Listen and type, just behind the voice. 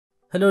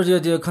Hello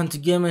dear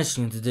content gamers,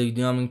 in today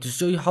video I'm going to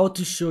show you how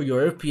to show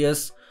your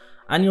FPS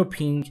and your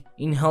ping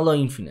in Halo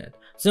Infinite.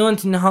 So you want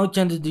to know how you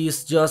can do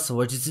this, just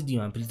watch this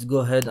video and please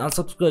go ahead and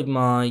subscribe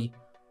my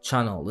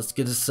channel. Let's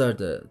get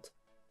started.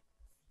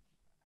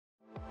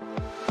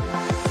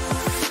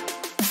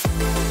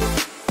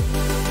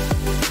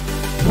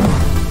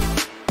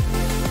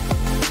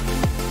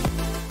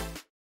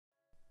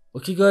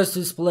 Okay guys, to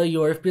display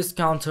your FPS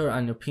counter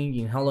and your ping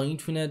in Halo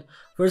Infinite,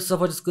 first of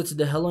all just go to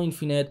the Halo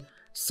Infinite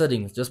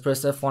settings, just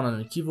press F1 on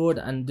your keyboard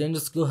and then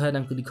just go ahead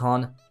and click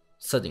on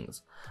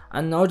settings.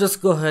 And now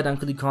just go ahead and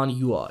click on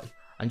UI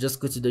and just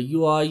go to the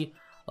UI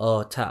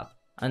tab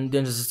and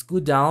then just go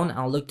down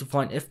and look to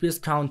find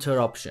FPS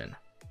counter option.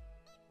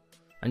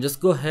 And just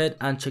go ahead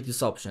and check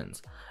these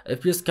options,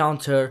 FPS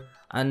counter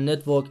and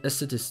network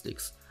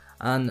statistics,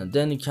 and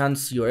then you can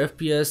see your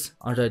FPS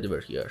right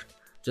over here.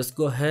 Just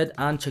go ahead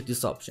and check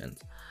these options.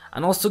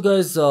 And also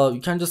guys,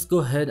 you can just go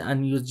ahead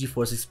and use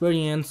GeForce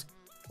Experience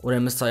or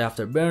MSI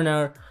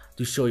Afterburner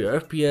to show your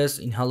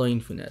FPS in Halo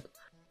Infinite.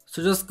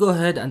 So just go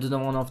ahead and do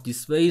one of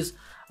these ways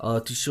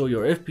to show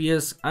your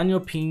FPS and your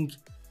ping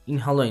in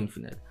Halo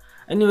Infinite.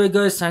 Anyway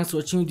guys, thanks for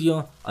watching the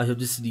video. I hope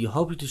this video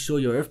helped you to show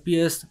your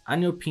FPS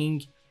and your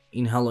ping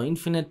in Halo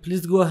Infinite.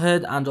 Please go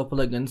ahead and drop a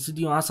like on this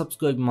video and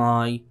subscribe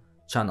my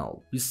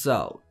channel. Peace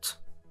out.